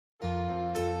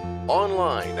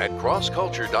Online at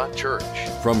crossculture.church.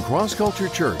 From Cross Culture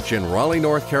Church in Raleigh,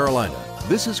 North Carolina,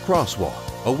 this is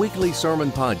Crosswalk, a weekly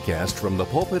sermon podcast from the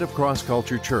pulpit of Cross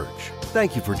Culture Church.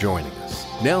 Thank you for joining us.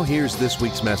 Now here's this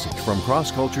week's message from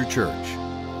Cross Culture Church.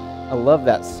 I love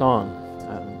that song.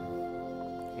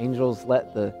 Angels,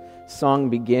 let the song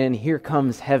begin. Here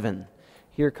comes heaven.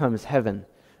 Here comes heaven.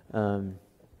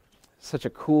 Such a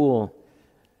cool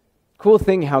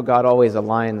thing how God always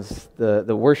aligns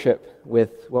the worship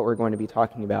with what we're going to be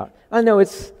talking about. I know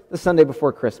it's the Sunday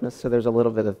before Christmas, so there's a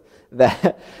little bit of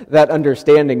that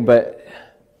understanding, but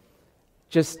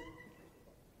just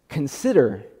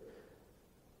consider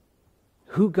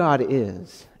who God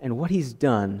is and what He's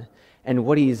done and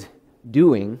what He's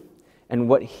doing and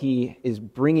what He is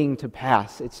bringing to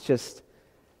pass. It's just,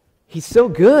 He's so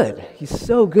good. He's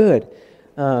so good.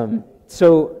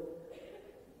 So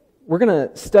we're going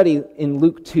to study in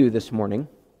Luke 2 this morning.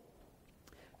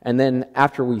 And then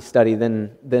after we study,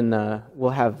 then we'll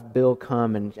have Bill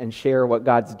come and share what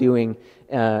God's doing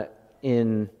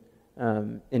in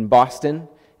Boston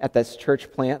at this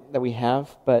church plant that we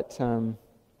have. But I'm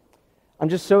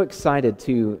just so excited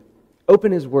to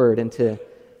open His Word and to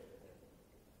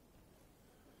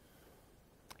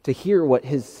hear what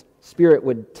His Spirit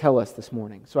would tell us this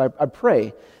morning. So I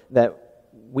pray that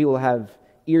we will have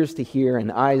ears to hear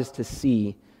and eyes to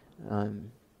see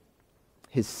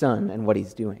His Son and what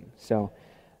He's doing. So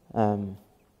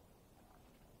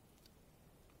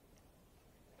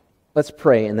let's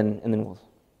pray and then we'll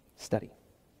study.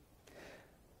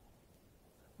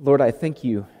 Lord, I thank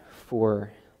You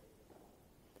for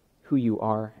who You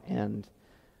are, and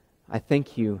I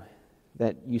thank You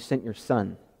that You sent Your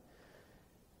Son.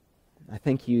 I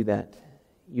thank You that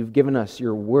You've given us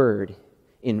Your Word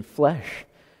in flesh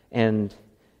and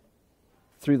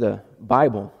through the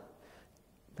Bible,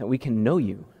 that we can know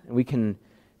You and we can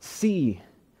see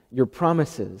Your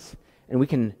promises and we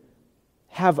can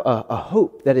have a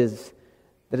hope that is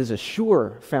a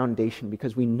sure foundation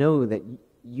because we know that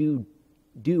You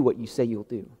do what You say You'll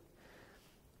do.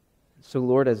 So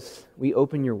Lord, as we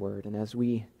open Your Word and as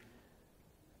we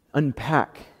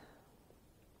unpack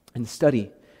and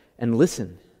study and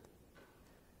listen,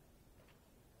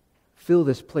 fill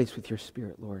this place with Your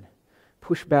Spirit, Lord.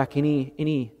 Push back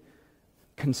any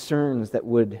concerns that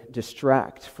would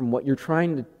distract from what You're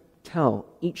trying to tell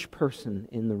each person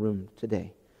in the room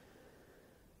today.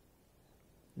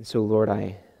 And so, Lord,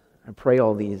 I pray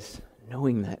all these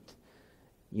knowing that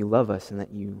You love us and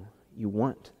that You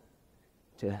want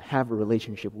to have a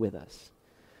relationship with us.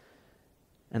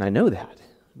 And I know that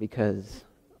because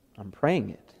I'm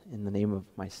praying it in the name of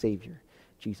my Savior,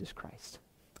 Jesus Christ.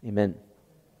 Amen.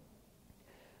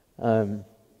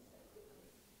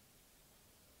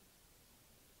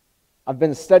 I've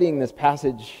been studying this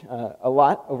passage a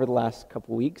lot over the last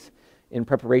couple weeks in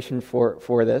preparation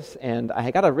for this, and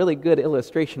I got a really good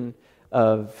illustration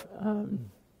of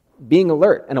being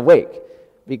alert and awake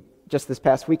just this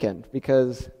past weekend,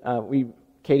 because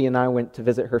Katie and I went to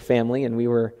visit her family, and we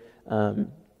were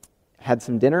had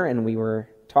some dinner, and we were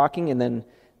talking, and then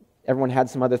everyone had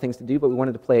some other things to do, but we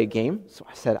wanted to play a game. So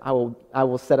I said, I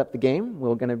will set up the game.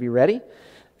 We're going to be ready.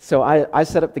 So I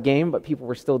set up the game, but people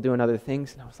were still doing other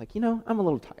things. And I was like, I'm a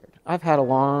little tired. I've had a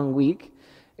long week.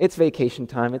 It's vacation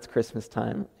time. It's Christmas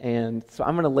time. And so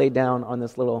I'm going to lay down on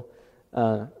this little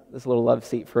love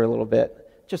seat for a little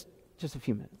bit, just a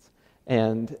few minutes.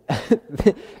 And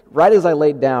right as I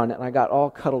laid down and I got all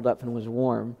cuddled up and was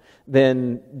warm,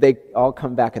 then they all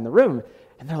come back in the room.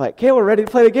 And they're like, okay, we're ready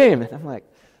to play the game. And I'm like,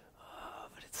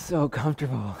 it's so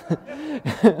comfortable.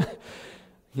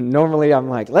 Normally I'm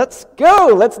like, let's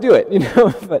go, let's do it,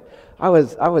 But I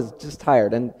was just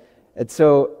tired, and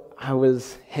so I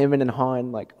was hemming and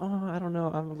hawing, like, I don't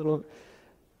know, I'm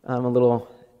a little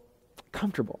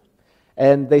comfortable.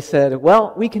 And they said,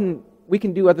 well, we can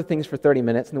do other things for 30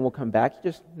 minutes, and then we'll come back.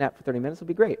 You just nap for 30 minutes, it'll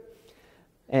be great.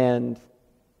 And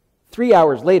 3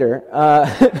 hours later,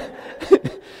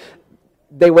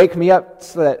 they wake me up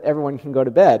so that everyone can go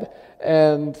to bed.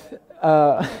 And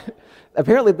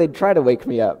apparently they'd try to wake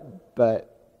me up,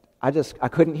 but I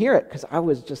couldn't hear it because I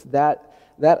was just that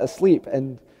asleep,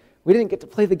 and we didn't get to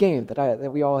play the game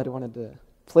that we all had wanted to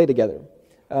play together.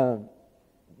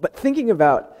 But thinking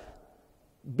about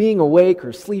being awake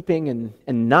or sleeping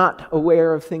and not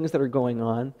aware of things that are going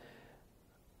on,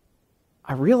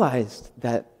 I realized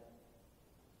that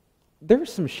there were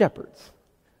some shepherds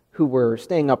who were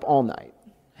staying up all night.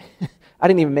 I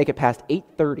didn't even make it past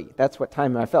 8:30. That's what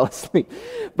time I fell asleep.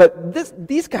 But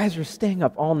these guys are staying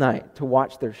up all night to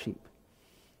watch their sheep.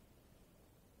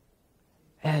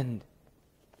 And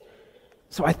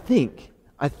so I think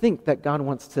that God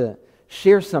wants to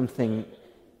share something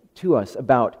to us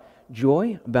about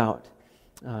joy, about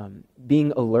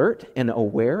being alert and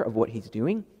aware of what he's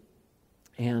doing,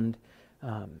 and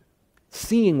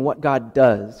seeing what God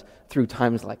does through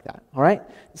times like that. All right?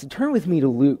 So turn with me to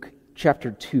Luke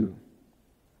chapter 2.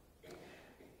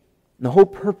 And the whole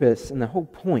purpose and the whole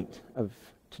point of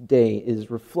today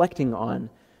is reflecting on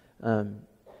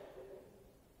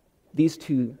these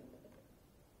 2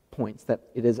 points, that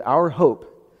it is our hope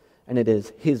and it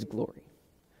is his glory.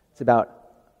 It's about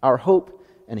our hope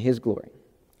and his glory.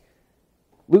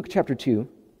 Luke chapter 2,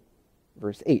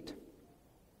 verse 8.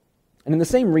 And in the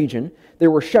same region,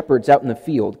 there were shepherds out in the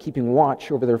field, keeping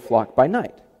watch over their flock by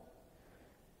night.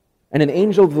 And an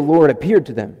angel of the Lord appeared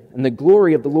to them, and the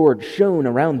glory of the Lord shone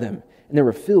around them, and they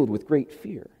were filled with great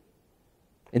fear.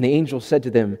 And the angel said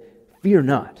to them, "Fear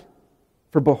not,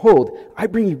 for behold, I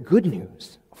bring you good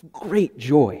news of great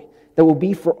joy that will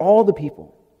be for all the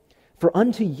people. For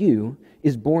unto you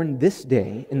is born this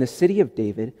day in the city of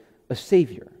David a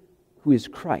Savior, who is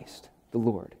Christ the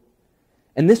Lord.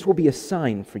 And this will be a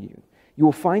sign for you. You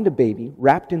will find a baby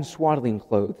wrapped in swaddling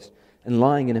clothes and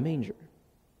lying in a manger."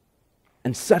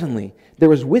 And suddenly there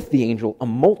was with the angel a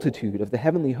multitude of the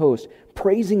heavenly host,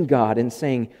 praising God and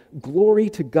saying, "Glory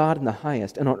to God in the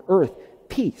highest, and on earth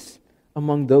peace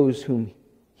among those whom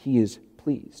he is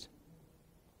pleased."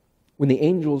 When the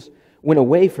angels went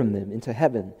away from them into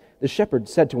heaven, the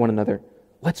shepherds said to one another,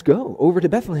 "Let's go over to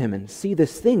Bethlehem and see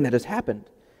this thing that has happened,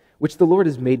 which the Lord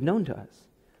has made known to us."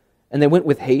 And they went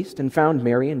with haste and found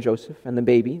Mary and Joseph and the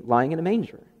baby lying in a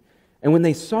manger. And when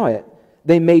they saw it,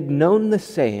 they made known the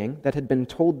saying that had been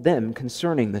told them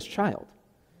concerning this child.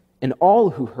 And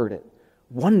all who heard it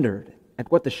wondered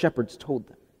at what the shepherds told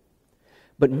them.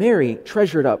 But Mary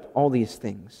treasured up all these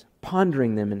things,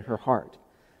 pondering them in her heart.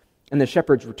 And the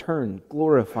shepherds returned,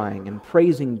 glorifying and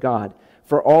praising God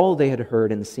for all they had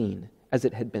heard and seen, as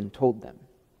it had been told them.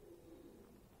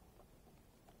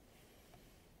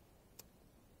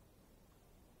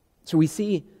 So we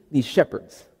see these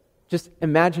shepherds. Just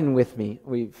imagine with me,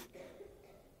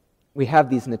 we have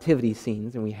these nativity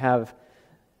scenes, and we have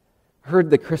heard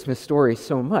the Christmas story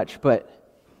so much, but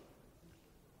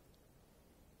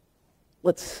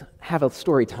let's have a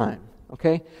story time,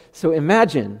 okay? So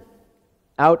imagine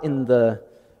out in the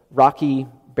rocky,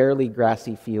 barely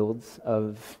grassy fields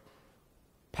of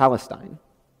Palestine.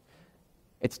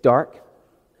 It's dark.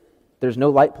 There's no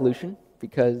light pollution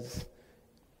because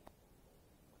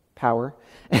power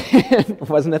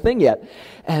wasn't a thing yet.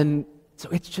 And so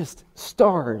it's just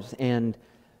stars and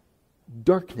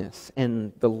darkness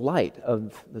and the light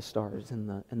of the stars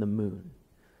and the moon.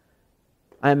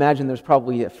 I imagine there's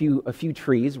probably a few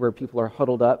trees where people are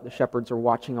huddled up. The shepherds are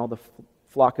watching all the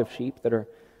flock of sheep that are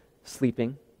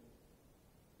sleeping.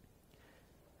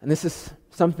 And this is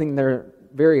something they're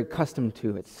very accustomed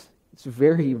to. It's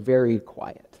very, very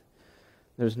quiet.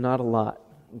 There's not a lot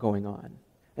going on.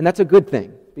 And that's a good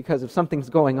thing, because if something's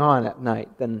going on at night,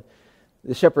 then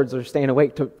the shepherds are staying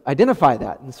awake to identify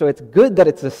that. And so it's good that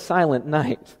it's a silent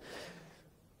night.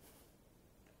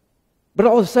 But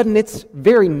all of a sudden, it's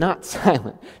very not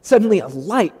silent. Suddenly a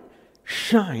light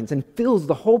shines and fills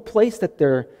the whole place that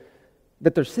they're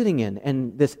sitting in.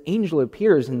 And this angel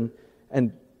appears, and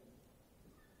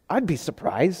I'd be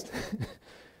surprised.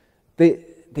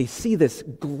 They see this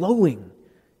glowing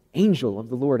angel of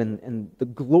the Lord and the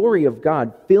glory of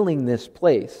God filling this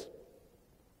place.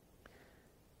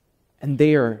 And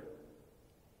they are,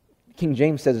 King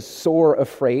James says, sore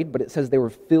afraid, but it says they were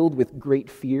filled with great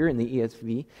fear in the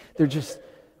ESV. They're just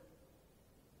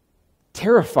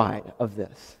terrified of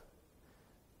this.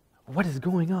 What is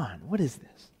going on? What is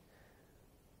this?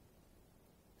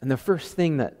 And the first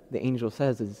thing that the angel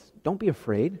says is, "Don't be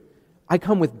afraid. I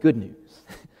come with good news.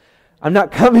 I'm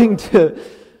not coming to,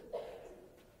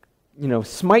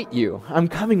 smite you. I'm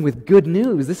coming with good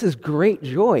news. This is great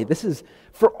joy. This is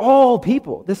for all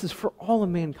people. This is for all of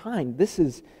mankind. This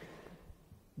is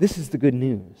the good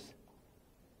news.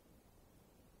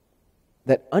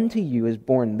 That unto you is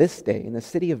born this day in the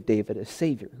city of David a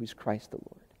Savior, who's Christ the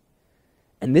Lord.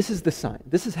 And this is the sign.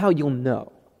 This is how you'll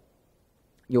know.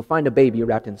 You'll find a baby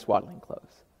wrapped in swaddling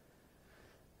clothes.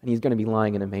 And he's going to be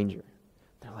lying in a manger."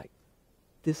 They're like,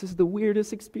 "This is the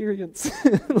weirdest experience."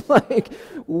 Like,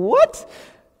 what?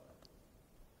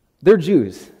 They're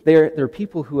Jews. They're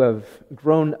people who have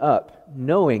grown up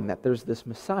knowing that there's this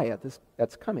Messiah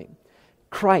that's coming.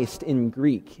 Christ in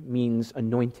Greek means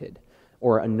anointed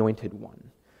or anointed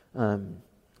one.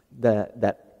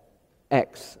 That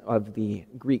X of the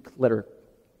Greek letter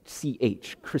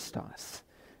CH, Christos,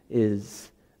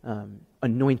 is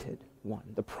anointed one,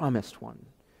 the promised one.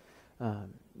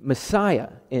 Messiah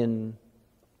in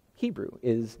Hebrew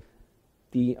is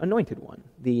the anointed one,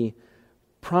 the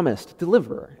promised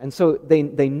deliverer. And so they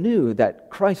knew that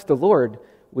Christ the Lord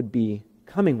would be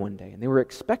coming one day, and they were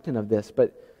expectant of this,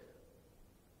 but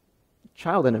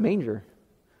child in a manger,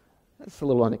 that's a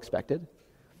little unexpected.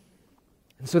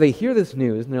 And so they hear this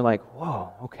news, and they're like,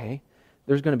 whoa, okay,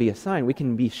 there's going to be a sign. We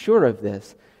can be sure of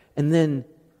this. And then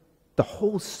the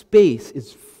whole space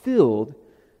is filled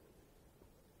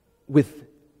with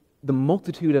the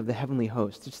multitude of the heavenly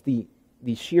host. It's the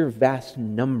sheer vast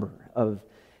number of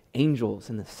angels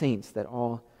and the saints that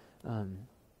all are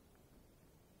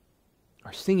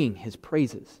singing his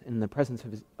praises in the presence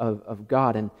of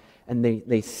God. And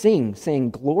they sing,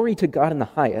 saying, glory to God in the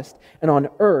highest, and on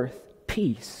earth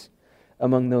peace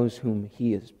among those whom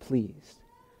he is pleased.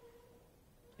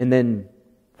 And then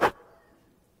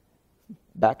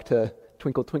back to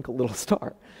Twinkle, Twinkle, Little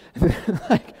Star.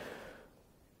 Like,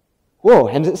 whoa,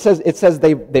 and it says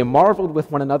they marveled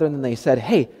with one another, and then they said,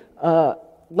 hey,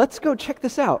 let's go check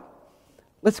this out.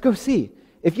 Let's go see.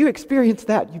 If you experience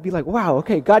that, you'd be like, wow,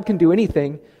 okay, God can do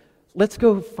anything. Let's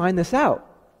go find this out.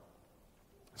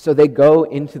 So they go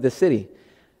into the city,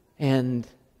 and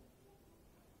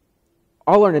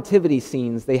all our nativity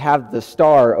scenes, they have the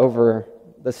star over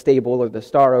the stable or the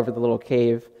star over the little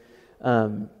cave.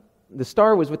 The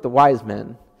star was with the wise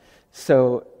men.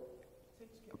 So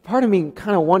part of me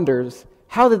kind of wonders,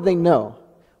 how did they know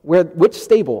which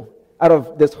stable out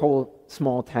of this whole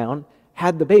small town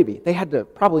had the baby? They had to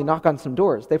probably knock on some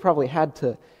doors. They probably had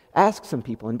to ask some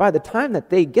people. And by the time that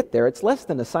they get there, it's less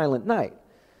than a silent night.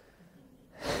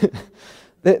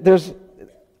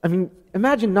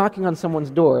 Imagine knocking on someone's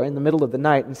door in the middle of the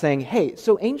night and saying, hey,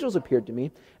 so angels appeared to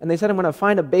me, and they said I'm going to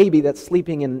find a baby that's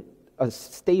sleeping in a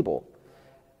stable.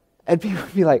 And people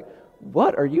would be like,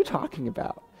 what are you talking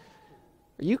about?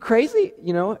 Are you crazy?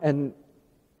 And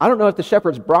I don't know if the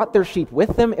shepherds brought their sheep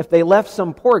with them, if they left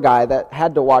some poor guy that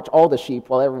had to watch all the sheep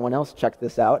while everyone else checked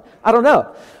this out. I don't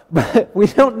know. But we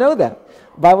don't know that.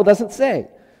 The Bible doesn't say.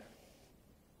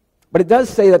 But it does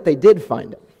say that they did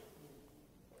find him.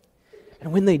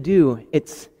 And when they do,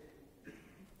 it's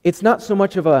not so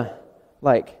much of a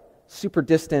super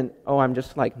distant, I'm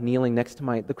just kneeling next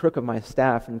to the crook of my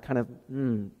staff and kind of,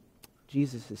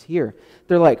 Jesus is here.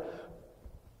 They're like,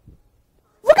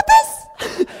 look at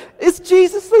this! It's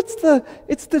Jesus.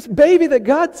 It's this baby that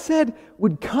God said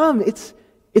would come. It's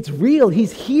real.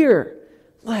 He's here.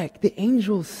 The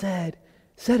angel said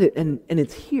it, and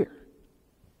it's here.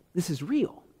 This is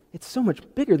real. It's so much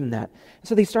bigger than that.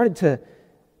 So they started to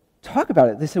talk about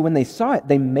it. They said when they saw it,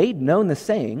 they made known the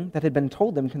saying that had been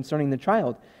told them concerning the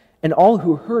child. And all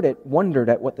who heard it wondered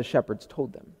at what the shepherds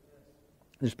told them.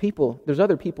 There's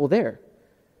other people there.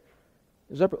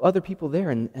 There's other people there,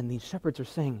 and these shepherds are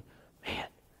saying, man,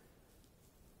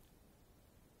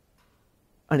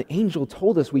 an angel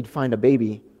told us we'd find a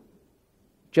baby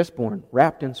just born,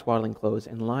 wrapped in swaddling clothes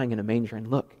and lying in a manger. And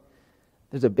look,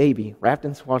 there's a baby wrapped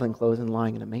in swaddling clothes and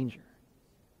lying in a manger.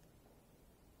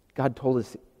 God told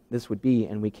us this would be,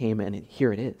 and we came, and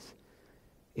here it is.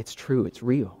 It's true. It's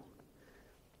real.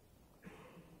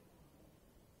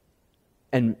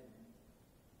 And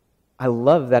I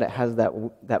love that it has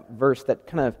that verse that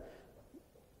kind of,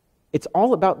 it's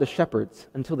all about the shepherds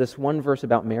until this one verse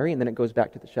about Mary, and then it goes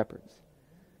back to the shepherds.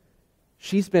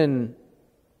 She's been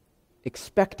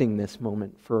expecting this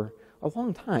moment for a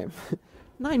long time.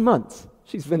 9 months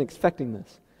she's been expecting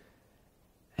this.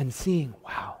 And seeing,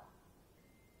 wow,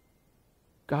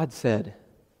 God said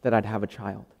that I'd have a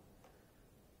child.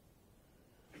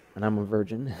 And I'm a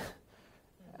virgin.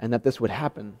 And that this would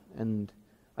happen. And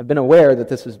I've been aware that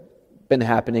this has been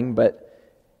happening, but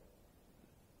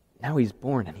now he's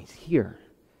born and he's here.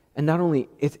 And not only,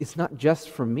 it's not just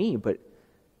for me, but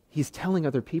he's telling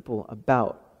other people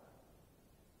about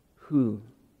who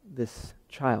this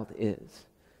child is.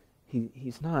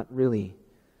 He's not really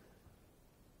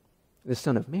the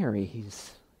son of Mary,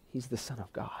 he's the Son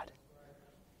of God.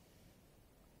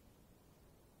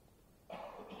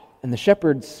 And the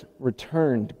shepherds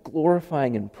returned,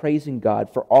 glorifying and praising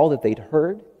God for all that they'd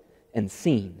heard and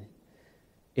seen.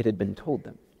 It had been told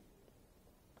them.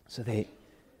 So they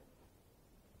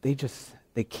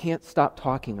can't stop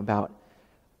talking about,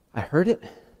 I heard it,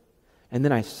 and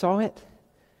then I saw it,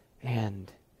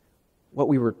 and what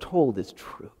we were told is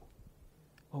true.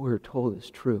 What we were told is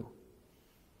true.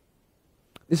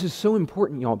 This is so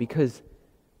important, y'all, because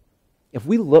if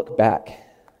we look back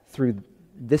through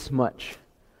this much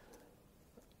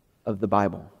of the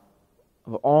Bible,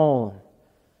 of all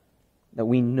that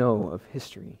we know of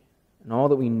history, and all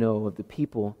that we know of the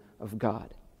people of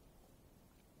God,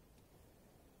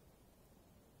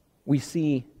 we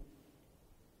see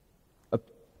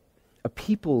a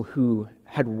people who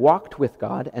had walked with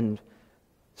God and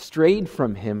strayed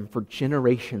from him for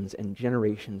generations and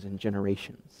generations and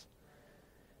generations.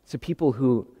 It's a people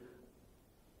who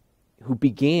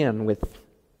began with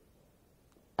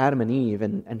Adam and Eve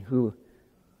and who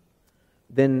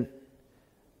then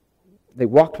they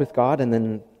walked with God and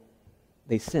then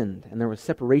they sinned, and there was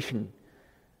separation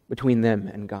between them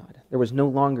and God. There was no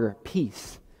longer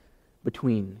peace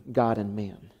between God and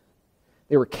man.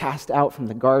 They were cast out from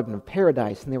the Garden of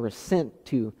Paradise, and they were sent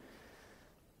to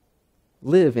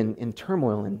live in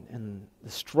turmoil and the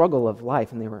struggle of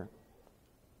life, and they were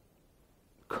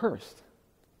cursed.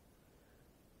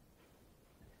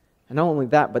 And not only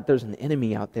that, but there's an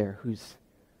enemy out there who's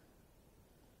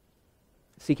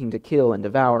seeking to kill and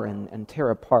devour and tear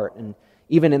apart. And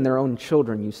even in their own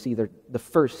children, you see the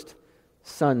first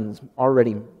sons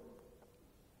already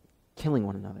killing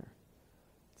one another.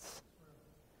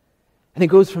 And it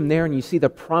goes from there, and you see the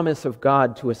promise of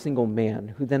God to a single man,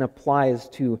 who then applies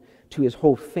to his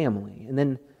whole family.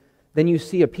 And then you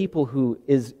see a people who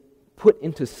is put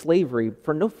into slavery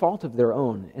for no fault of their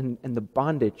own, and the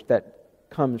bondage that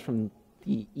comes from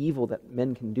the evil that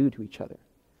men can do to each other.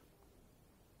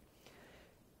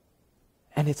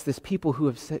 And it's this people who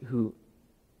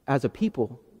as a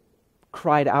people,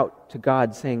 cried out to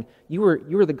God, saying, "You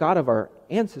are the God of our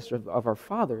ancestors, of our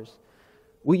fathers.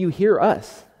 Will you hear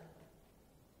us?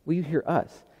 Will you hear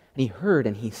us?" And he heard,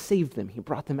 and he saved them. He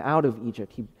brought them out of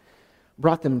Egypt. He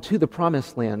brought them to the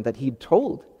promised land that he'd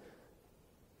told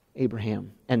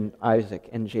Abraham and Isaac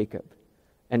and Jacob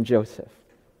and Joseph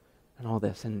and all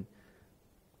this. And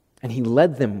he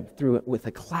led them through it with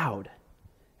a cloud.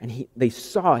 And they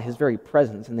saw his very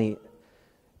presence, and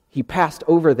he passed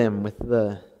over them with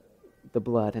the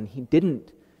blood, and he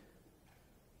didn't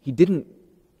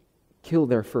kill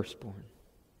their firstborn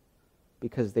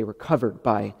because they were covered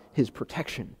by his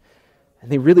protection.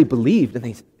 And they really believed,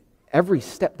 and every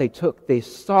step they took, they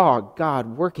saw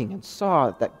God working and saw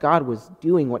that God was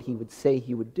doing what he would say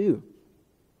he would do.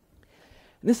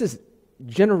 And this is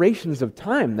generations of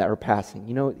time that are passing.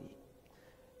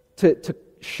 To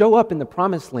show up in the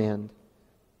promised land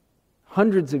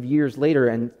hundreds of years later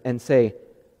and say,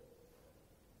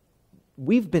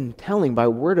 we've been telling by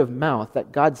word of mouth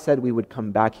that God said we would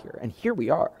come back here, and here we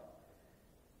are.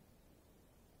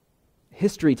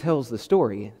 History tells the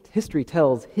story. History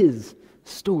tells his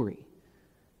story.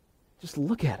 Just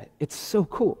look at it. It's so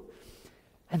cool.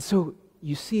 And so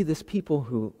you see this people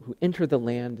who enter the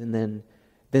land, and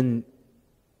then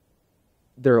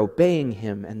they're obeying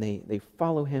him, and they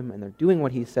follow him, and they're doing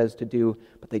what he says to do,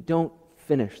 but they don't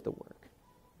finish the work.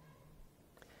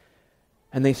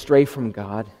 And they stray from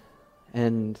God,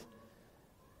 and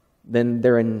then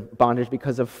they're in bondage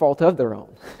because of fault of their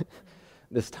own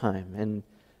this time, and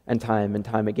time and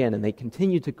time again. And they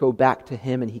continue to go back to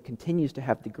him, and he continues to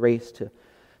have the grace to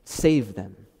save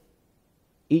them.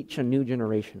 Each a new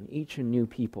generation, each a new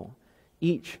people,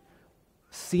 each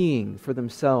seeing for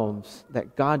themselves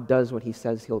that God does what he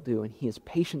says he'll do, and his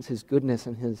patience, his goodness,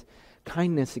 and his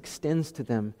kindness extends to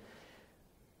them,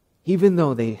 even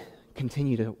though they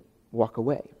continue to walk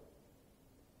away.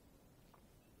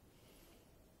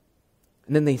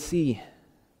 And then they see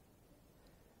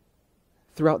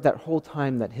throughout that whole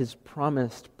time that his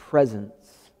promised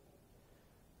presence,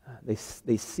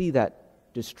 they see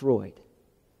that destroyed.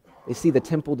 They see the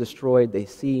temple destroyed. They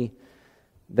see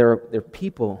their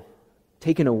people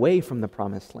taken away from the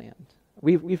promised land.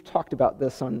 We've talked about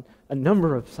this on a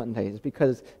number of Sundays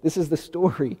because this is the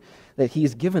story that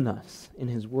he's given us in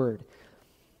his word.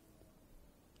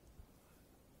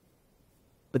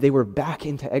 But they were back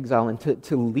into exile, and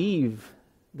to leave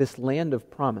this land of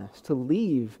promise, to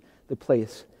leave the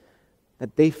place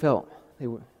that they felt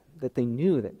that they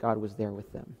knew that God was there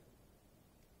with them.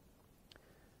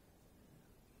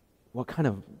 What kind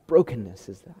of brokenness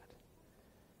is that?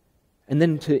 And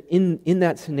then in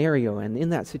that scenario and in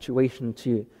that situation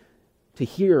to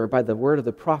hear by the word of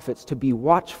the prophets to be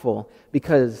watchful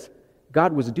because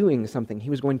God was doing something. He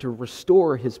was going to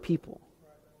restore his people.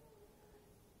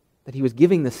 That he was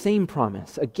giving the same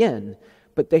promise again,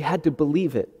 but they had to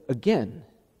believe it again.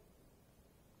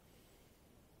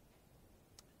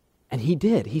 And he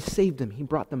did. He saved them. He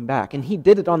brought them back. And he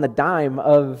did it on the dime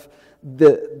of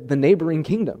the neighboring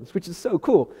kingdoms, which is so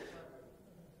cool.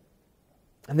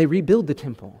 And they rebuild the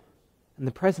temple. And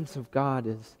the presence of God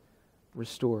is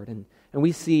restored. And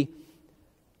we see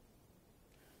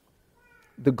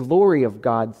the glory of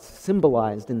God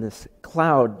symbolized in this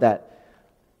cloud that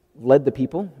led the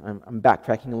people. I'm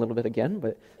backtracking a little bit again,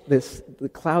 but the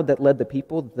cloud that led the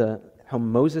people, how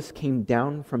Moses came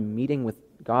down from meeting with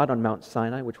God on Mount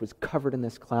Sinai, which was covered in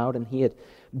this cloud, and he had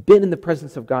been in the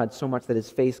presence of God so much that his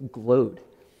face glowed.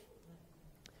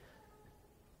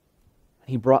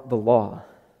 He brought the law,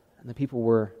 and the people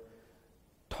were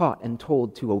taught and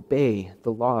told to obey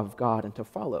the law of God and to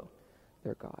follow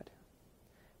their God.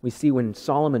 We see when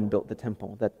Solomon built the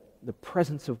temple that the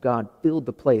presence of God filled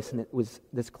the place, and it was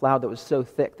this cloud that was so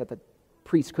thick that the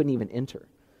priests couldn't even enter.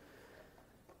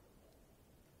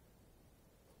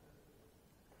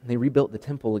 And they rebuilt the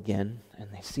temple again, and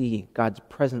they see God's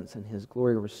presence and his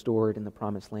glory restored in the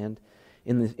promised land,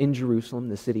 in Jerusalem,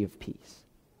 the city of peace.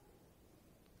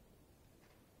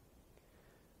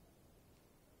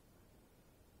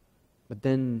 But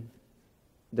then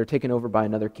they're taken over by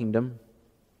another kingdom.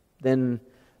 Then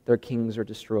their kings are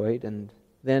destroyed, and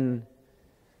then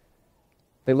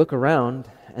they look around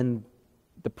and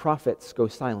the prophets go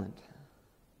silent.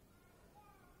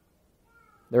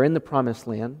 They're in the promised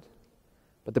land,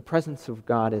 but the presence of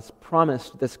God has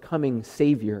promised this coming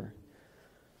Savior,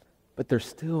 but they're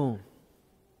still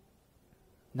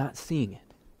not seeing it.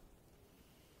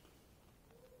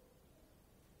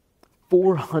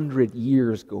 400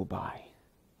 years go by.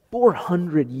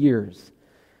 400 years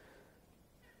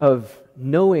of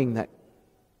knowing that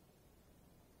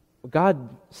God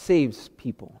saves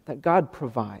people, that God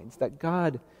provides, that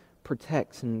God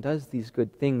protects and does these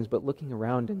good things, but looking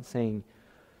around and saying,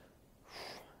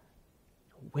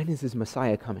 when is his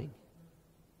Messiah coming?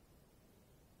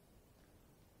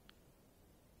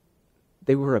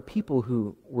 They were a people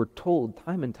who were told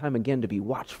time and time again to be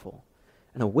watchful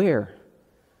and aware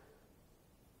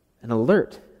and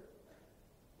alert,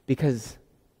 because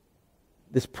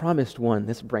this promised one,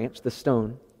 this branch, the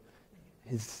stone,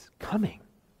 is coming.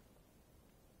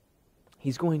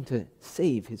 He's going to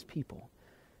save his people.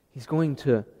 He's going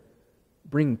to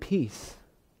bring peace.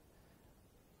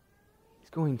 He's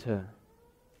going to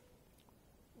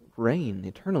reign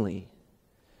eternally.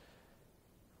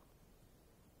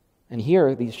 And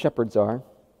here these shepherds are,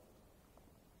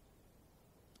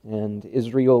 and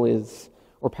Israel is,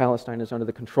 or Palestine is under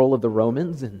the control of the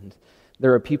Romans, and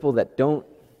there are people that don't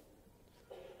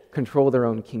control their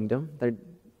own kingdom. They're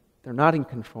not in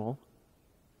control.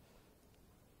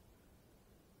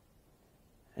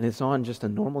 And it's on just a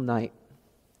normal night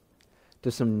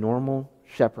to some normal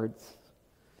shepherds,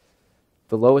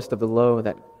 the lowest of the low,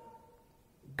 that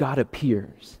God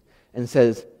appears and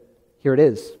says, here it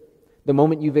is. The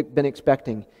moment you've been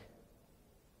expecting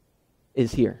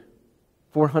is here.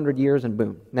 400 years and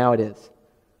boom, now it is.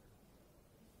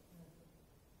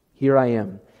 Here I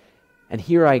am. And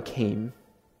here I came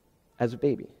as a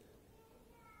baby.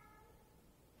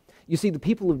 You see, the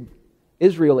people of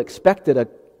Israel expected a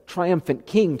triumphant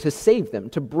king to save them,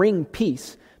 to bring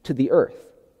peace to the earth.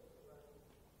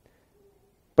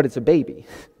 But it's a baby.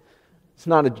 It's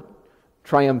not a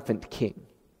triumphant king.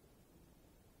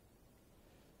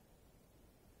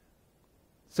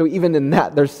 So even in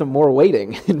that, there's some more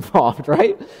waiting involved,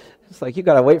 right? It's like you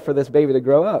got to wait for this baby to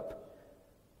grow up.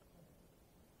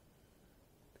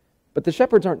 But the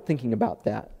shepherds aren't thinking about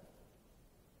that,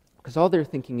 because all they're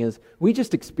thinking is, we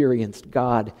just experienced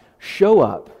God show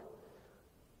up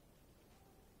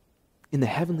in the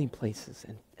heavenly places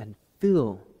and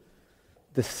fill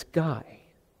the sky.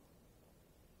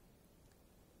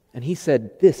 And he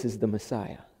said, this is the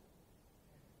Messiah.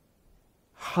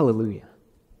 Hallelujah.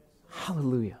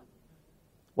 Hallelujah.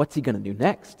 What's he going to do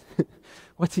next?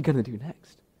 What's he going to do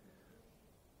next?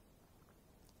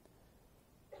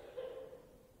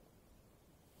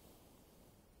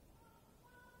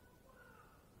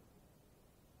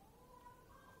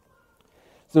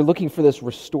 So they're looking for this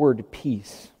restored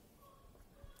peace.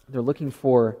 They're looking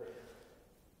for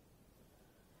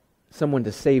someone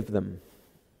to save them.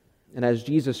 And as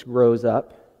Jesus grows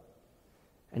up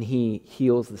and he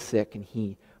heals the sick and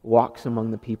he walks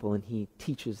among the people and he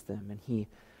teaches them and he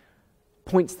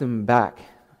points them back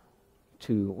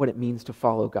to what it means to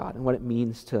follow God and what it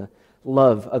means to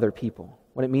love other people,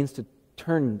 what it means to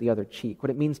turn the other cheek, what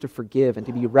it means to forgive and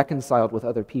to be reconciled with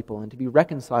other people and to be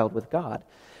reconciled with God,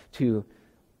 to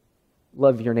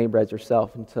love your neighbor as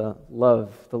yourself and to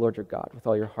love the Lord your God with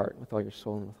all your heart, with all your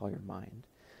soul, and with all your mind.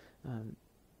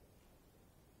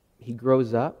 He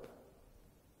grows up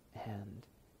and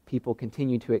people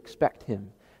continue to expect him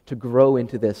to grow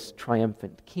into this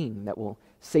triumphant king that will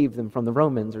save them from the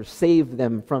Romans or save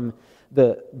them from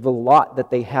the lot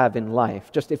that they have in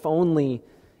life. Just if only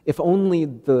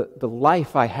the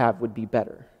life I have would be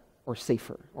better or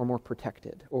safer or more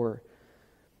protected, or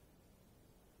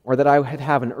that I would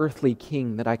have an earthly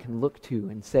king that I can look to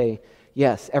and say,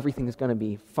 yes, everything is going to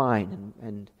be fine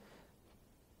and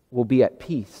we'll be at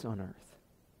peace on earth.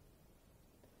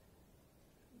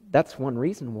 That's one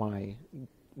reason why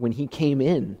when he came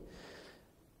in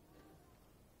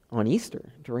on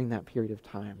Easter during that period of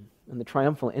time, in the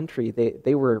triumphal entry,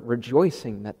 they were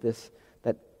rejoicing that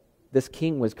this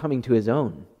king was coming to his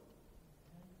own.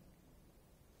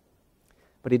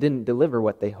 But he didn't deliver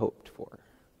what they hoped for.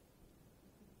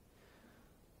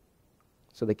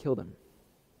 So they killed him.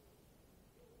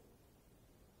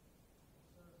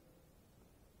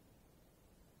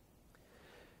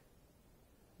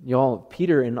 Y'all,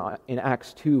 Peter in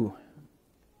Acts 2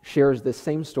 shares this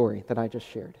same story that I just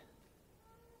shared.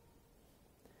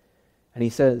 And he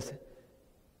says,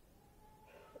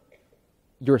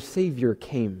 your Savior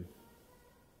came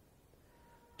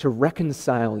to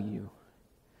reconcile you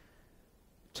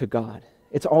to God.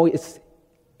 It's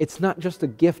not just a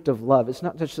gift of love. It's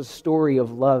not just a story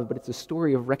of love, but it's a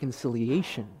story of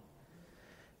reconciliation.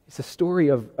 It's a story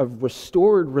of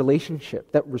restored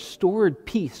relationship, that restored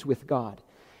peace with God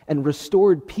and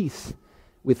restored peace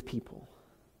with people.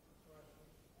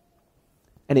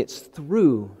 And it's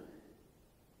through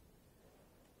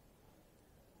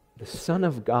the Son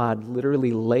of God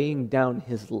literally laying down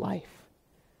his life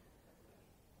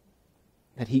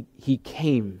that he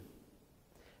came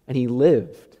and he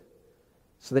lived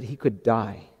so that he could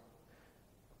die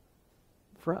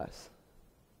for us.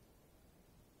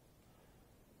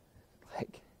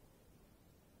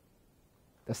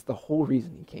 That's the whole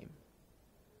reason he came.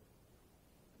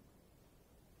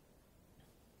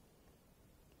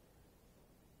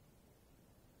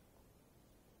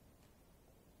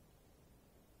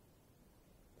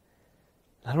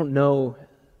 I don't know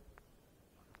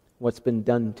what's been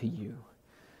done to you.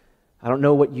 I don't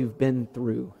know what you've been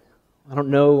through. I don't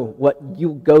know what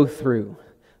you go through.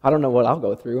 I don't know what I'll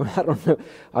go through. I don't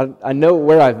know. I know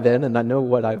where I've been and I know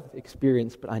what I've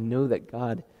experienced, but I know that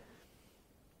God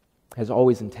has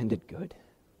always intended good.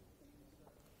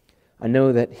 I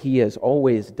know that he has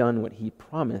always done what he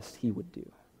promised he would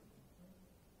do.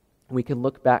 We can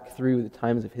look back through the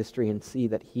times of history and see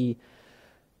that he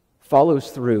follows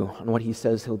through on what he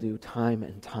says he'll do time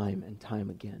and time and time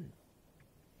again.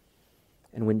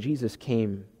 And when Jesus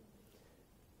came,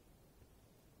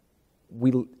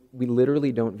 we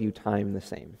literally don't view time the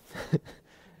same.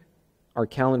 Our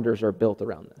calendars are built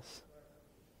around this.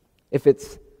 If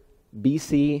it's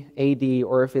BC, AD,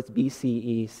 or if it's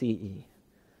BCE, CE,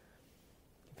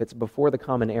 if it's before the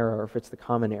Common Era or if it's the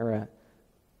Common Era,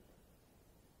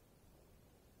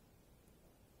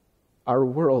 our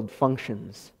world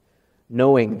functions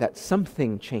knowing that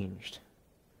something changed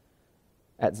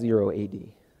at 0 AD,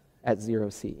 at 0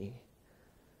 CE.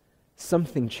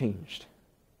 Something changed.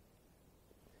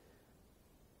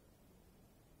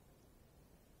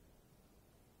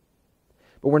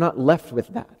 But we're not left with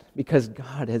that because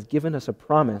God has given us a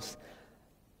promise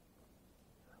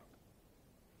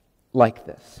like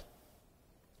this,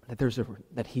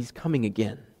 that he's coming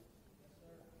again.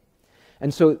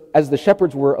 And so as the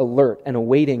shepherds were alert and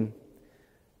awaiting,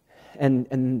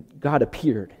 and God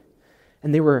appeared,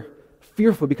 and they were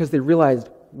fearful because they realized,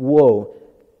 whoa,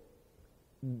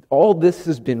 all this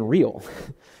has been real.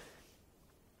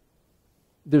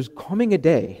 There's coming a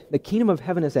day, the kingdom of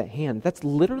heaven is at hand. That's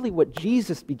literally what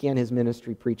Jesus began his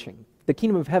ministry preaching. The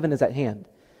kingdom of heaven is at hand.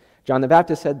 John the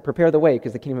Baptist said, prepare the way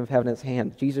because the kingdom of heaven is at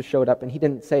hand. Jesus showed up and he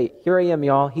didn't say, here I am,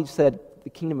 y'all. He said, the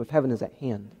kingdom of heaven is at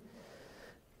hand.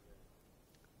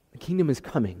 The kingdom is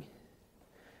coming.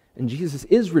 And Jesus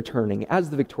is returning as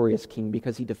the victorious king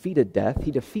because he defeated death,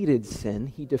 he defeated sin,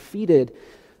 he defeated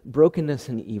brokenness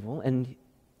and evil, and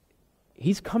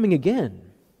he's coming again.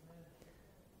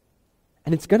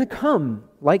 And it's going to come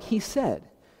like he said.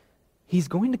 He's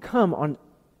going to come on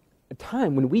a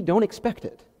time when we don't expect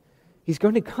it. He's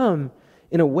going to come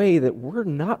in a way that we're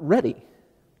not ready.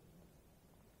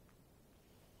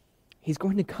 He's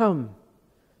going to come,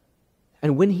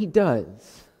 and when he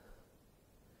does,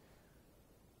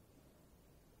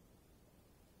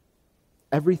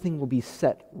 everything will be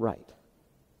set right.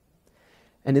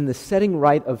 And in the setting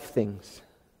right of things,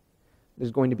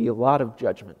 there's going to be a lot of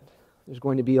judgment. There's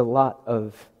going to be a lot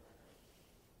of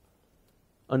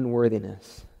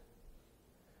unworthiness.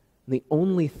 And the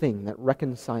only thing that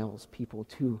reconciles people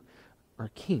to our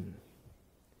King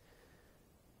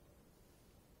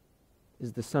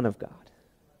is the Son of God.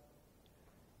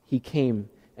 He came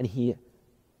and he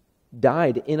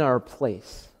died in our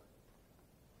place.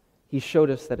 He showed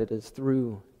us that it's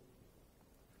through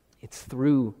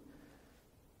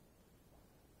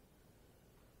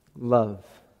love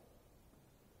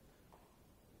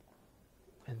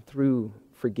and through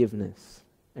forgiveness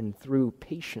and through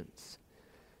patience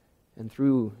and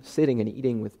through sitting and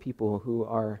eating with people who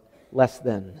are less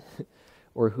than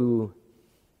or who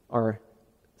are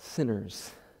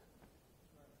sinners.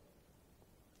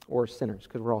 Or sinners,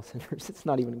 because we're all sinners. It's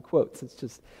not even in quotes. It's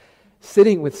just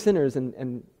sitting with sinners,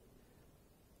 and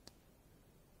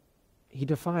he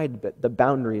defied the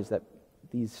boundaries that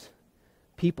these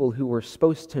people who were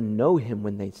supposed to know him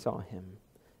when they saw him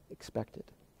expected.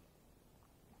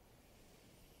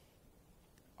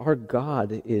 Our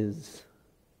God is,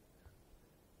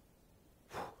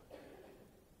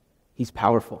 He's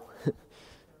powerful.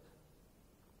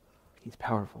 He's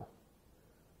powerful.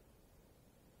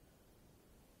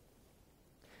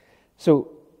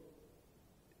 So,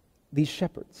 these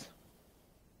shepherds,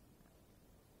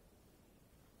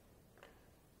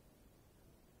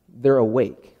 they're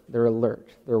awake, they're alert,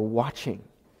 they're watching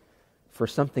for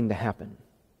something to happen,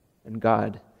 and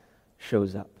God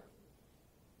shows up.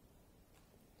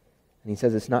 And he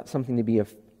says it's not something to be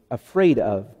afraid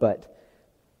of, but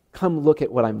come look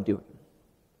at what I'm doing.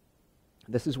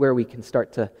 This is where we can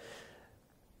start to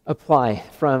apply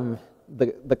from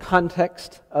the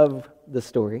context of the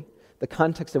story, the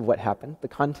context of what happened, the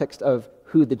context of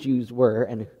who the Jews were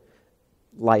and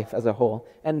life as a whole,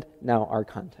 and now our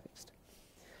context.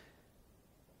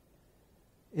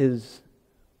 Is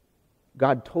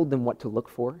God told them what to look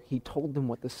for. He told them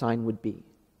what the sign would be.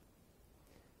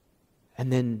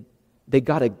 And then they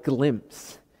got a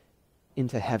glimpse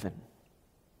into heaven.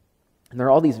 And there are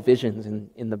all these visions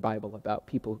in the Bible about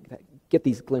people that get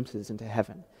these glimpses into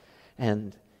heaven.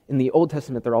 And in the Old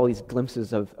Testament, there are all these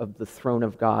glimpses of the throne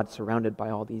of God surrounded by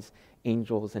all these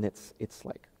angels, and it's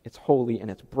holy and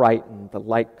it's bright, and the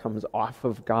light comes off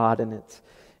of God, and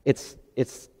it's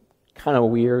kind of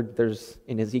weird.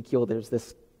 In Ezekiel, there's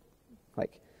this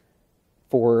like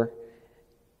 4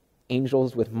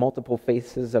 angels with multiple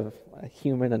faces of a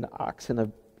human, an ox, and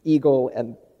an eagle,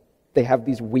 and they have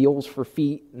these wheels for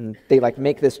feet, and they like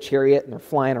make this chariot, and they're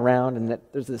flying around, and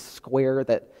there's this square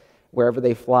that wherever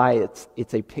they fly,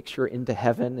 it's a picture into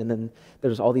heaven, and then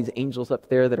there's all these angels up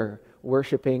there that are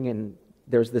worshiping, and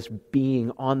there's this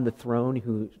being on the throne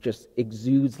who just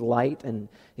exudes light, and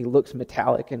he looks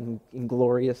metallic and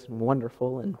glorious and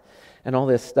wonderful, and all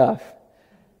this stuff.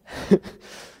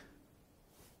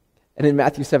 And in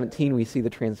Matthew 17, we see the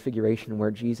transfiguration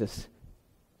where Jesus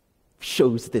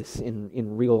shows this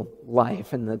in real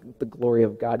life, and the glory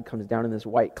of God comes down in this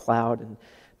white cloud, and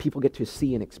people get to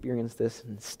see and experience this.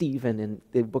 And Stephen in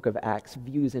the book of Acts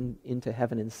views into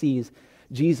heaven and sees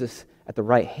Jesus at the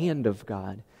right hand of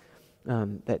God,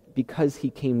 that because he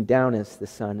came down as the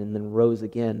Son and then rose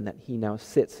again, that he now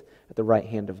sits at the right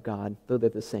hand of God, though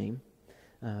they're the same.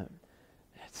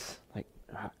 It's like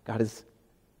God is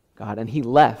God, and he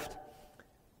left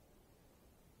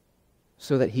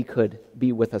so that he could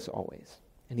be with us always.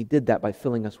 And he did that by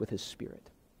filling us with his Spirit.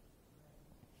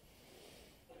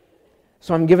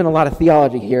 So I'm giving a lot of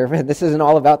theology here. This isn't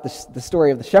all about the story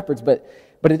of the shepherds, but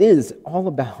it is all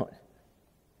about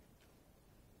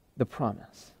the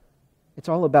promise. It's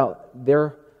all about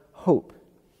their hope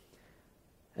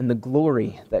and the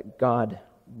glory that God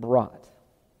brought,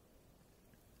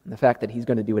 and the fact that he's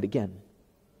going to do it again.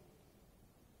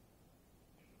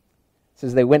 It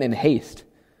says they went in haste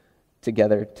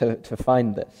together to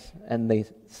find this, and they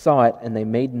saw it, and they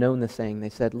made known the saying. They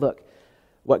said, look,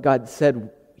 what God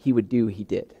said he would do, he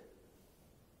did.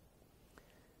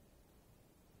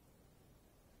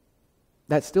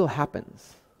 That still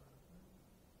happens.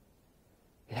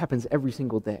 It happens every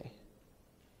single day.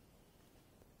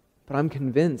 But I'm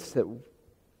convinced that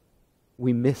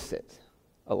we miss it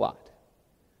a lot.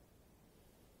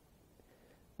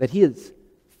 That he has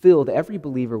filled every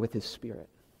believer with his Spirit.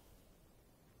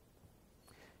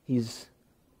 He's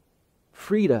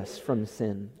freed us from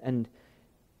sin, and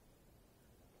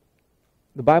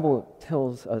the Bible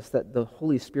tells us that the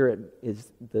Holy Spirit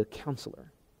is the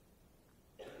counselor.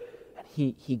 And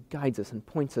he guides us and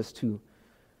points us to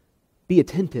be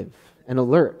attentive and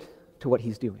alert to what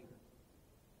he's doing.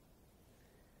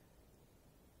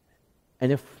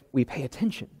 And if we pay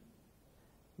attention,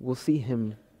 we'll see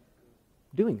him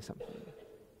doing something.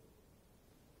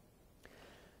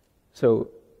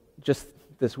 So, just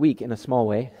this week, in a small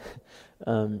way,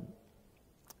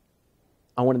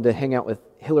 I wanted to hang out with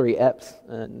Hillary Epps,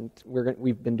 and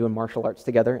we've been doing martial arts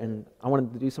together, and I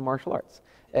wanted to do some martial arts.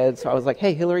 And so I was like,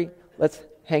 hey, Hillary, let's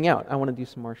hang out. I want to do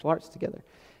some martial arts together.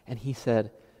 And he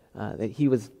said that he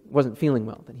wasn't feeling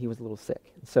well, that he was a little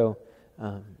sick. And so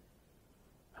I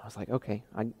was like, okay,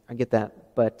 I get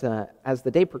that. But as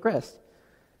the day progressed,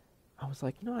 I was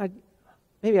like,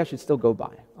 maybe I should still go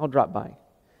by. I'll drop by.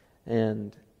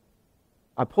 And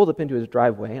I pulled up into his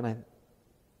driveway, and I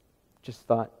just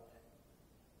thought,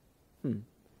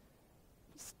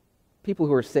 people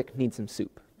who are sick need some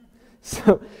soup.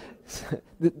 So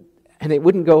And it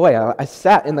wouldn't go away. I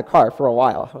sat in the car for a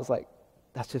while. I was like,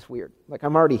 that's just weird. Like,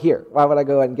 I'm already here. Why would I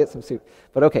go out and get some soup?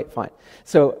 But okay, fine.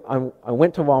 So I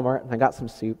went to Walmart and I got some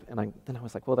soup, and then I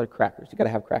was like, well, they're crackers. You got to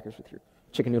have crackers with your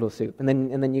chicken noodle soup. And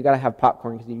then you got to have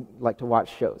popcorn because you like to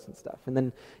watch shows and stuff. And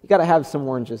then you got to have some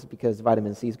oranges because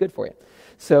vitamin C is good for you.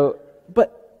 So,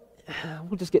 but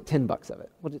we'll just get $10 of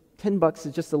it. $10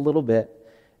 is just a little bit,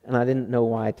 and I didn't know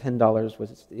why $10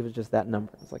 was. It was just that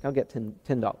number. It's like, I'll get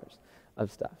 $10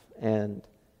 of stuff. And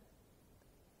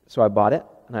so I bought it,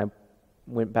 and I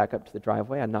went back up to the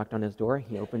driveway. I knocked on his door.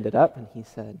 He opened it up, and he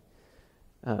said,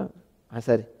 I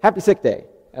said, "Happy Sick Day."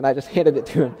 And I just handed it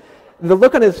to him. The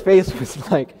look on his face was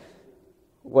like,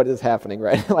 what is happening,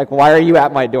 right? Like, why are you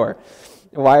at my door?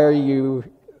 Why are you,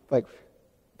 like,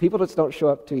 people just don't show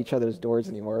up to each other's doors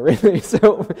anymore, really.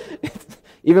 So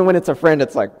even when it's a friend,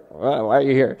 it's like, well, why are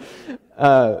you here?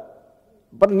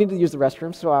 But I needed to use the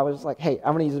restroom, so I was like, hey,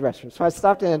 I'm going to use the restroom. So I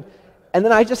stopped in, and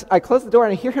then I closed the door,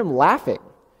 and I hear him laughing.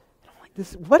 I'm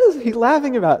like, what is he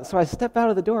laughing about? So I step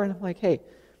out of the door, and I'm like, hey,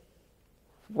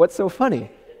 what's so funny?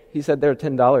 He said, there are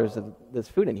 $10 of this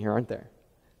food in here, aren't there?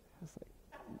 I was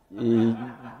like,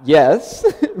 yes.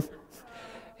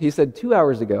 He said, 2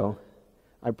 hours ago,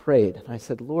 I prayed, and I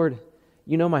said, Lord,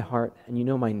 you know my heart, and you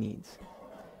know my needs.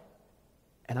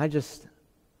 And I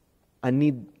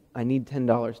need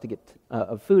 $10 to get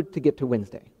of food to get to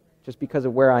Wednesday. Just because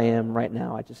of where I am right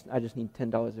now, I just need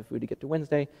 $10 of food to get to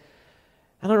Wednesday.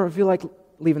 I don't feel like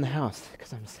leaving the house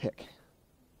because I'm sick.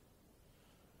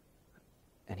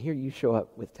 And here you show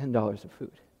up with $10 of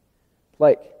food.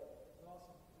 Like,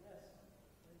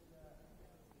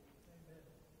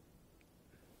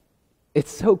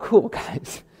 it's so cool,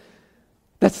 guys.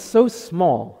 That's so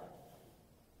small.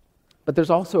 But there's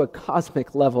also a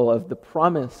cosmic level of the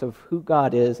promise of who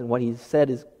God is and what He said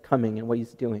is coming and what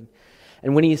He's doing.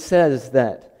 And when He says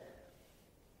that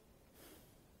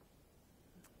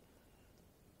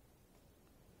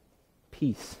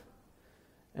peace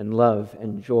and love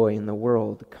and joy in the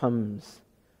world comes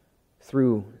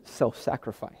through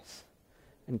self-sacrifice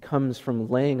and comes from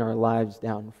laying our lives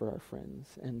down for our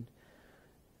friends and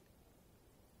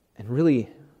really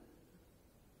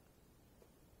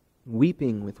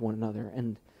weeping with one another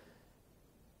and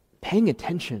paying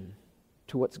attention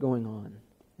to what's going on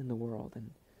in the world.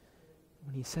 And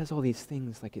when He says all these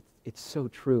things, like it's so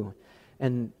true.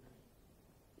 And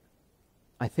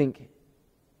I think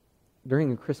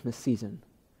during the Christmas season,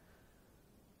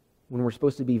 when we're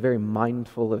supposed to be very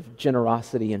mindful of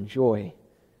generosity and joy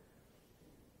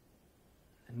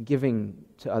and giving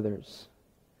to others,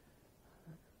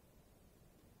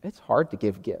 it's hard to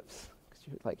give gifts because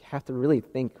you have to really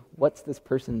think, what's this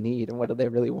person need and what do they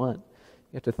really want?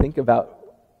 You have to think about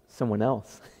someone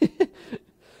else.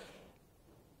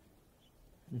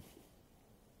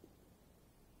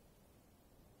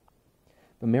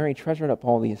 But Mary treasured up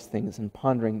all these things and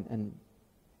pondered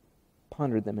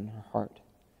them in her heart.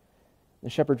 The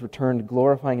shepherds returned,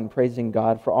 glorifying and praising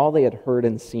God for all they had heard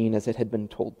and seen as it had been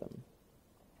told them.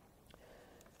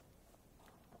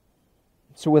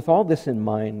 So with all this in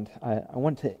mind, I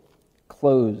want to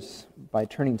close by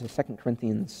turning to 2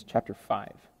 Corinthians chapter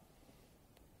 5.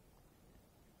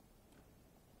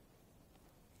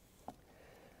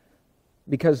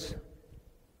 Because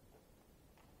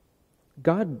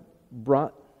God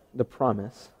brought the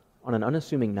promise on an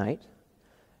unassuming night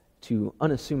to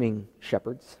unassuming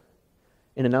shepherds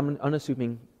in an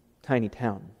unassuming tiny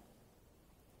town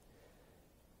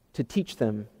to teach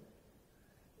them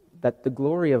that the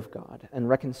glory of God and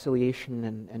reconciliation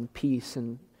and peace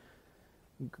and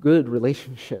good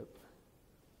relationship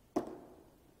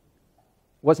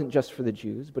wasn't just for the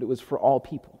Jews, but it was for all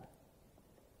people.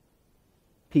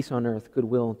 Peace on earth,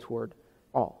 goodwill toward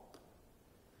all.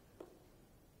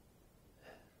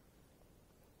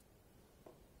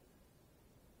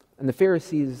 And the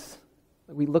Pharisees,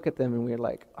 we look at them and we're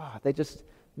like, they just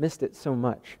missed it so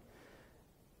much.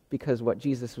 Because what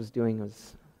Jesus was doing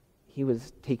was, He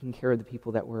was taking care of the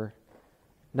people that were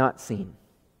not seen.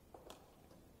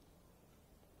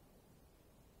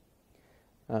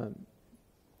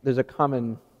 There's a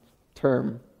common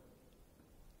term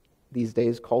these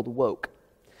days called woke.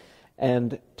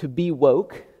 And to be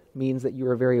woke means that you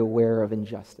are very aware of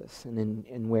injustice and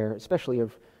aware, especially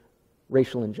of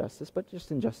racial injustice, but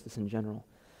just injustice in general.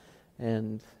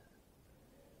 And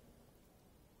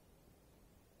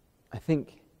I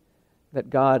think that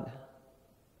God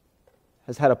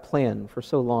has had a plan for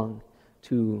so long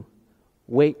to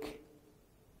wake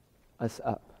us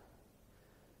up,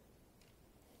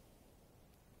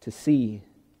 to see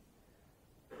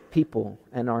people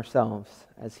and ourselves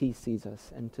as He sees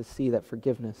us, and to see that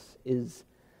forgiveness is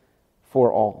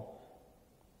for all.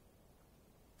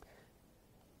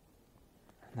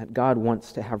 That God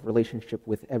wants to have relationship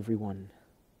with everyone.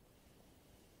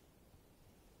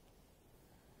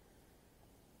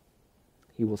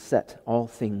 He will set all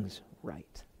things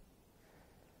right.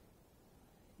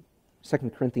 2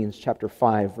 Corinthians chapter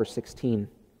 5, verse 16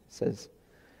 says,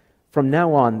 "From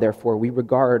now on, therefore, we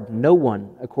regard no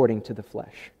one according to the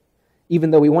flesh.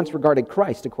 Even though we once regarded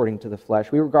Christ according to the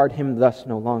flesh, we regard him thus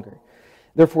no longer.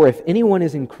 Therefore, if anyone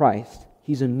is in Christ,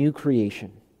 he's a new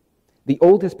creation. The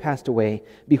old has passed away.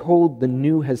 Behold, the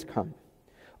new has come.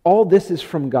 All this is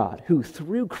from God, who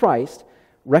through Christ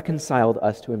reconciled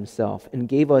us to himself and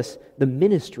gave us the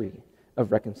ministry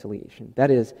of reconciliation." That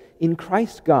is, in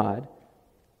Christ God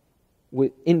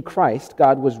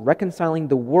was reconciling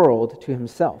the world to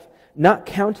himself, not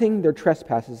counting their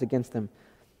trespasses against them,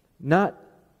 not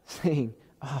saying,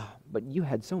 but you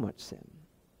had so much sin.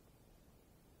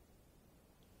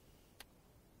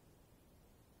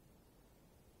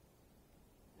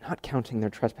 Not counting their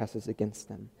trespasses against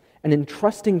them, and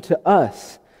entrusting to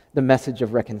us the message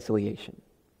of reconciliation.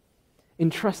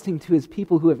 Entrusting to his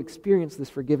people who have experienced this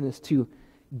forgiveness to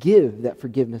give that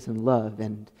forgiveness and love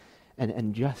and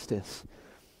justice,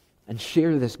 and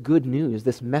share this good news,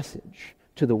 this message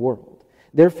to the world.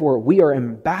 Therefore, we are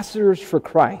ambassadors for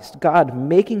Christ, God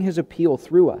making his appeal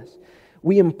through us.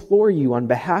 We implore you on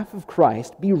behalf of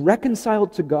Christ, be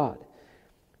reconciled to God.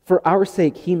 For our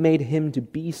sake, he made him to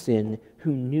be sin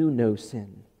who knew no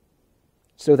sin,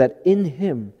 so that in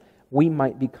him we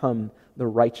might become the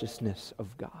righteousness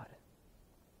of God.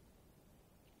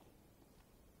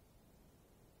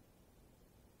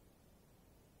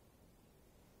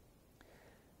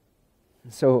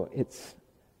 So it's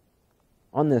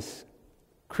on this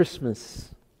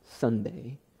Christmas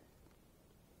Sunday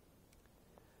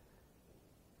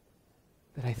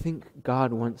that I think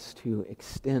God wants to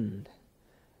extend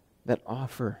that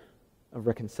offer of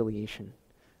reconciliation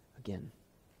again,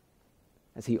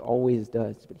 as he always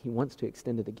does, but he wants to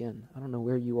extend it again. I don't know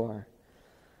where you are.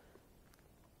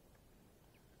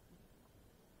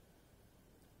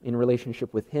 In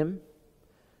relationship with him,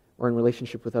 or in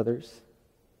relationship with others,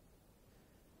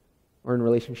 or in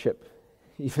relationship,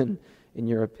 even in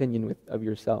your opinion of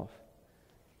yourself.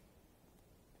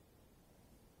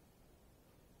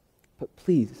 But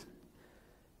please,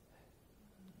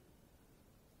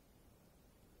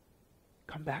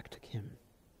 come back to him.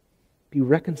 Be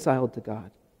reconciled to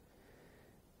God.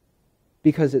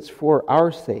 Because it's for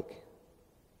our sake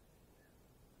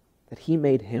that he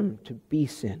made him to be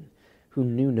sin who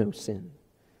knew no sin,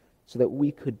 so that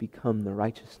we could become the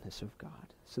righteousness of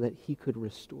God, so that he could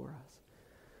restore us.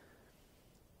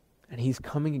 And he's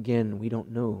coming again. We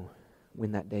don't know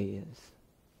when that day is.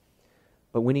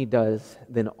 But when he does,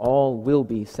 then all will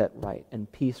be set right, and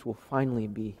peace will finally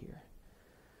be here.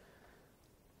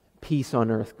 Peace on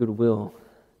earth, goodwill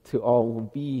to all will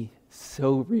be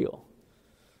so real.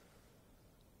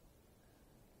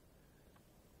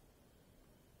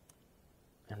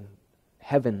 And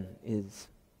heaven is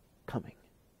coming.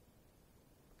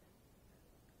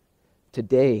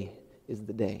 Today is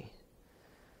the day.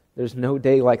 There's no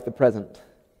day like the present.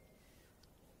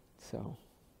 So,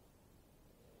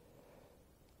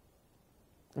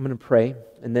 I'm going to pray,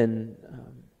 and then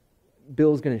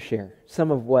Bill's going to share some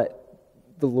of what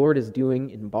the Lord is doing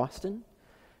in Boston,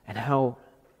 and how,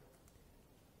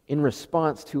 in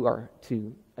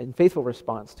faithful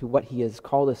response to what he has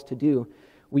called us to do,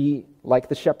 we, like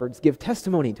the shepherds, give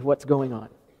testimony to what's going on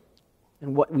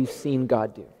and what we've seen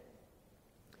God do.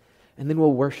 And then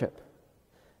we'll worship.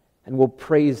 And we'll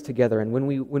praise together. And when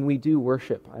we do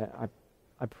worship,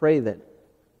 I pray that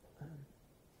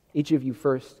each of you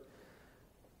first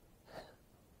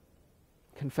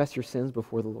confess your sins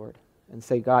before the Lord and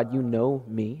say, God, you know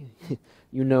me.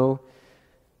 you know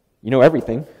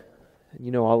everything. And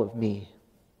you know all of me.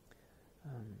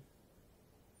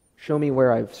 Show me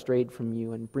where I've strayed from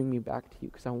you and bring me back to you,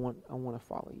 because I want to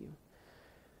follow you.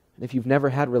 And if you've never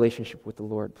had a relationship with the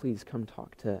Lord, please come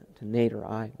talk to Nate or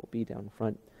I. We'll be down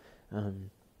front.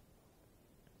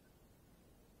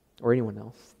 Or anyone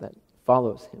else that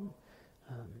follows him.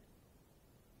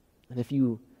 And if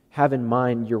you have in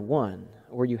mind your one,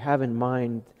 or you have in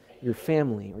mind your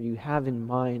family, or you have in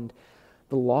mind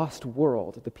the lost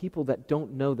world, the people that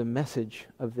don't know the message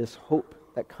of this hope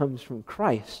that comes from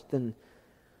Christ, then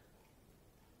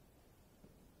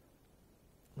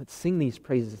let's sing these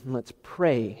praises and let's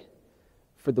pray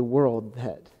for the world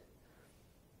that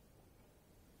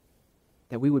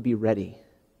we would be ready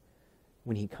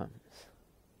when he comes.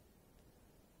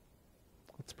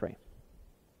 Let's pray.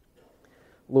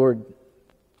 Lord,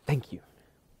 thank you.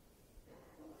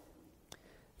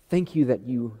 Thank you that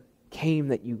you came,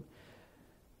 that you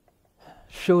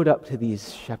showed up to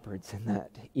these shepherds, and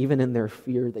that even in their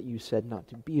fear that you said not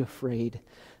to be afraid,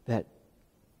 that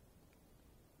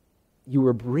you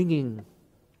were bringing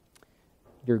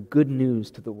your good news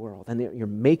to the world, and that you're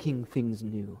making things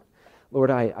new.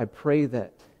 Lord, I pray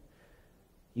that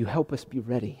you help us be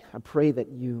ready. I pray that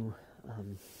you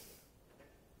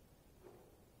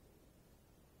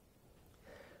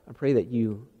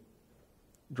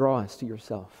draw us to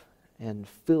yourself and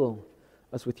fill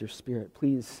us with your Spirit.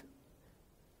 Please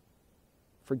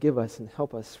forgive us and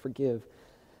help us forgive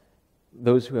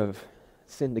those who have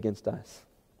sinned against us.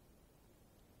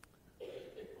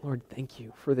 Lord, thank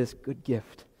you for this good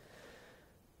gift.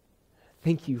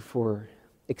 Thank you for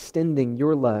extending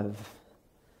your love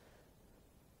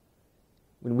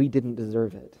when we didn't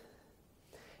deserve it.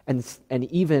 And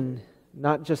even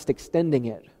not just extending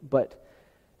it, but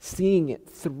seeing it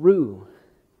through.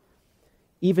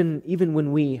 Even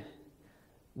when we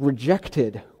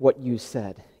rejected what you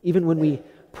said, even when we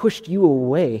pushed you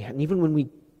away, and even when we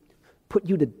put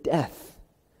you to death,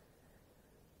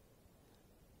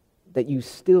 that you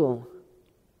still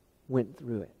went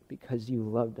through it because you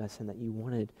loved us and that you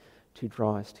wanted to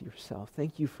draw us to yourself.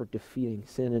 Thank you for defeating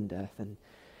sin and death. And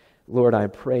Lord, I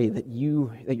pray that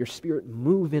your Spirit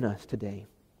move in us today.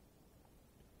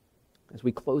 As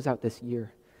we close out this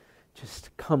year, just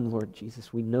come, Lord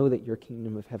Jesus. We know that your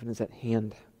kingdom of heaven is at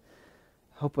hand.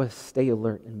 Help us stay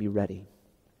alert and be ready.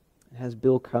 And as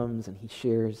Bill comes and he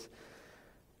shares,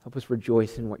 help us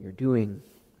rejoice in what you're doing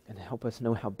and help us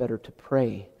know how better to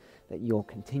pray that you'll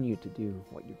continue to do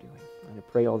what you're doing. And I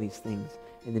pray all these things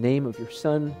in the name of your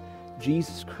Son,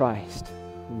 Jesus Christ,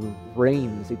 who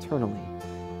reigns eternally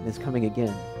and is coming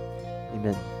again.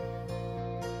 Amen.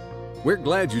 We're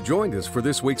glad you joined us for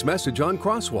this week's message on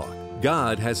Crosswalk.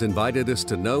 God has invited us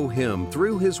to know Him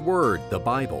through His Word, the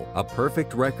Bible, a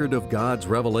perfect record of God's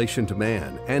revelation to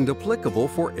man and applicable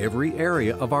for every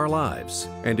area of our lives.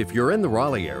 And if you're in the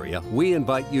Raleigh area, we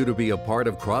invite you to be a part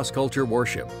of Cross Culture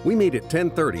Worship. We meet at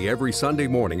 10:30 every Sunday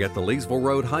morning at the Leesville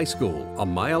Road High School, a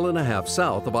mile and a half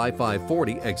south of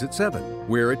I-540 Exit 7.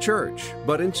 We're a church,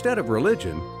 but instead of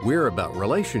religion, we're about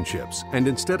relationships, and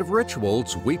instead of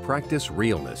rituals, we practice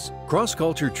realness. Cross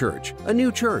Culture Church, a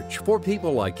new church for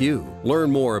people like you.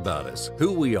 Learn more about us,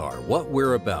 who we are, what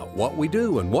we're about, what we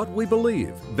do, and what we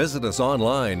believe. Visit us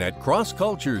online at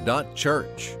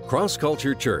crossculture.church. Cross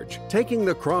Culture Church, taking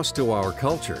the cross to our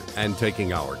culture and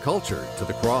taking our culture to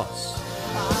the cross.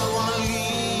 I want to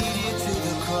lead you to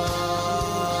the cross.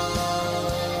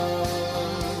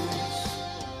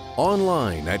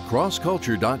 Online at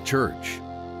crossculture.church.